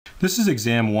This is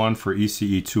exam 1 for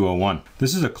ECE 201.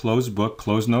 This is a closed book,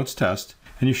 closed notes test,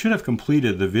 and you should have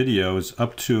completed the videos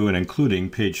up to and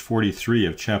including page 43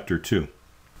 of chapter 2.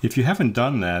 If you haven't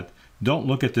done that, don't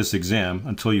look at this exam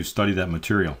until you've studied that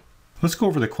material. Let's go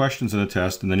over the questions in the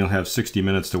test and then you'll have 60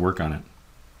 minutes to work on it.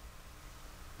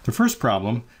 The first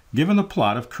problem, given the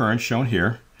plot of current shown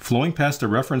here, flowing past a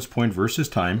reference point versus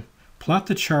time, plot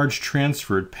the charge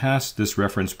transferred past this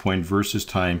reference point versus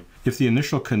time if the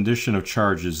initial condition of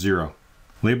charge is 0.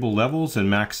 Label levels and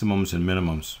maximums and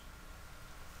minimums.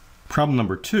 Problem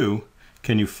number 2,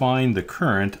 can you find the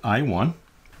current I1,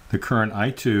 the current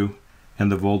I2,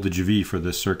 and the voltage V for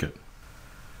this circuit?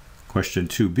 Question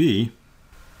 2b,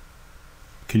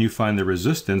 can you find the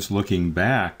resistance looking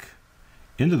back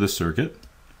into the circuit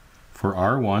for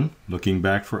R1, looking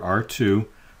back for R2,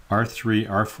 R3,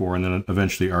 R4, and then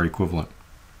eventually R equivalent?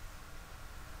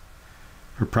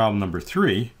 For problem number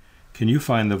 3, can you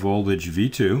find the voltage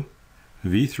V2,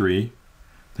 V3,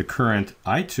 the current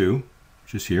I2,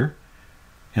 which is here,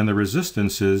 and the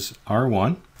resistances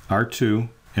R1, R2,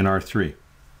 and R3?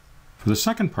 For the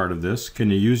second part of this, can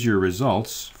you use your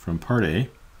results from part A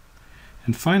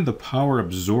and find the power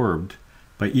absorbed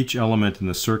by each element in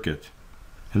the circuit,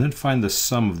 and then find the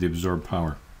sum of the absorbed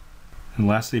power? And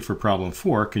lastly, for problem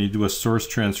 4, can you do a source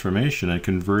transformation and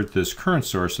convert this current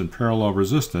source and parallel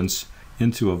resistance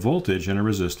into a voltage and a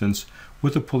resistance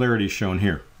with the polarity shown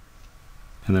here?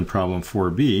 And then problem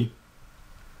 4b,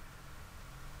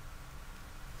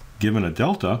 given a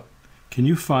delta, can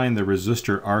you find the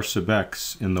resistor R sub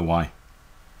X in the Y?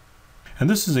 And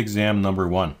this is exam number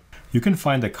 1. You can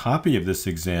find a copy of this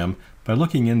exam by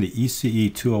looking in the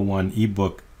ECE 201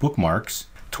 ebook bookmarks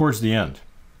towards the end.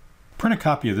 Print a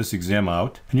copy of this exam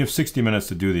out, and you have 60 minutes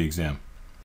to do the exam.